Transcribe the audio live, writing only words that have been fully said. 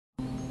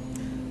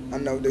I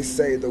know they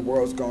say the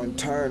world's gonna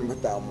turn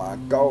without my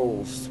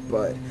goals,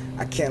 but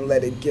I can't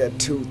let it get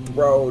too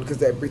thrilled,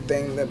 cause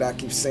everything that I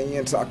keep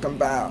seeing talking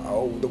about,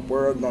 oh, the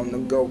world gonna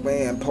go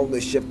in, polar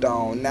shift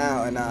on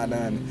now, and I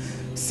done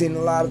seen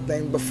a lot of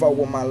things before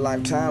with my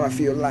lifetime. I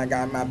feel like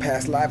my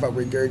past life I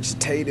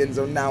regurgitated,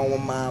 so now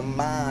on my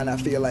mind I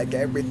feel like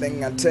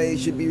everything I tell you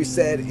should be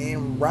said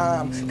in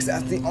rhyme, cause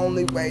that's the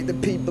only way the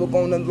people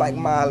gonna like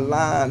my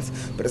lines.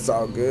 But it's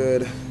all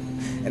good,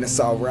 and it's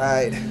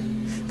alright,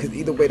 cause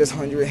either way this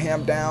 100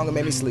 ham down gonna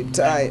make me sleep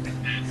tight.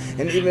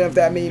 And even if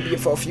that may be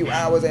for a few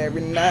hours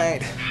every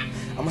night,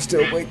 I'ma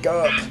still wake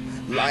up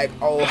like,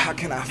 oh, how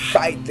can I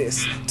fight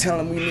this?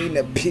 Telling we need an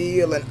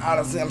appeal, and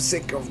honestly I'm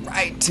sick of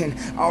writing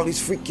all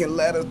these freaking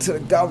letters to the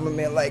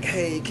government like,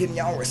 hey, can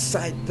y'all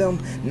recite them?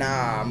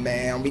 Nah,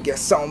 man, we get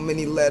so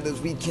many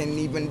letters we can't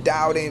even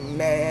doubt it,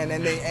 man,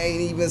 and they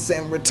ain't even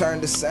send return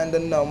to sender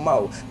no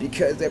more,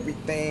 because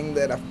everything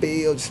that I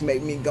feel just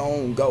make me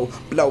go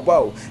blow,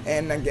 whoa,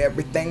 and like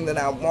everything that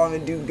I wanna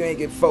do ain't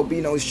get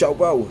phobia no show,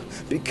 whoa,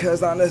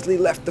 because honestly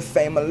left the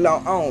fame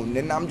alone,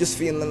 and I'm just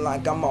feeling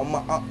like I'm on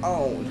my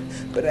own.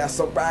 But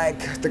that's alright,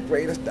 cause the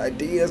greatest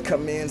ideas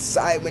come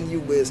inside when you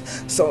is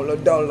solo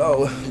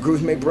dolo.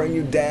 Groups may bring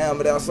you down,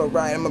 but that's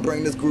alright. I'ma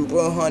bring this group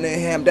of 100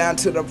 ham down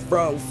to the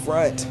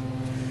front.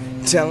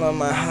 Tell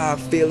them how I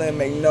feel and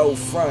make no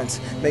fronts.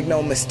 Make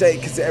no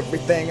mistake, cause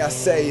everything I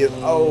say is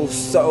oh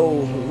so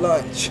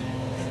lunch.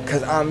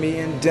 Cause I'm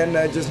eating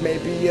dinner, just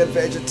maybe a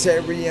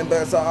vegetarian,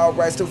 but it's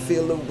alright, still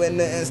feel a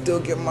winner and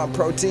still get my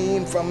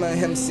protein from a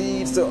hemp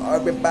seed, so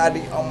everybody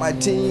on my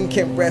team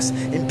can rest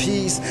in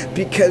peace,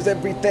 because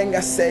everything I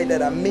say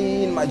that I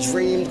mean, my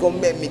dreams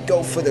gon' make me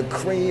go for the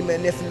cream,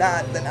 and if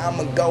not, then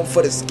I'ma go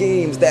for the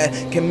schemes that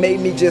can make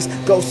me just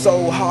go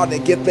so hard to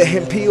get the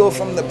hemp peel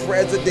from the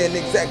president,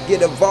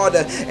 executive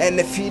order, and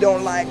if he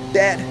don't like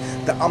that,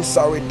 then I'm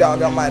sorry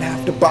dog, I might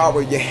have to borrow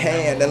your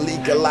hand and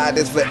legalize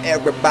this for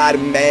everybody,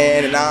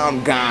 man, and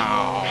I'm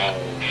gone.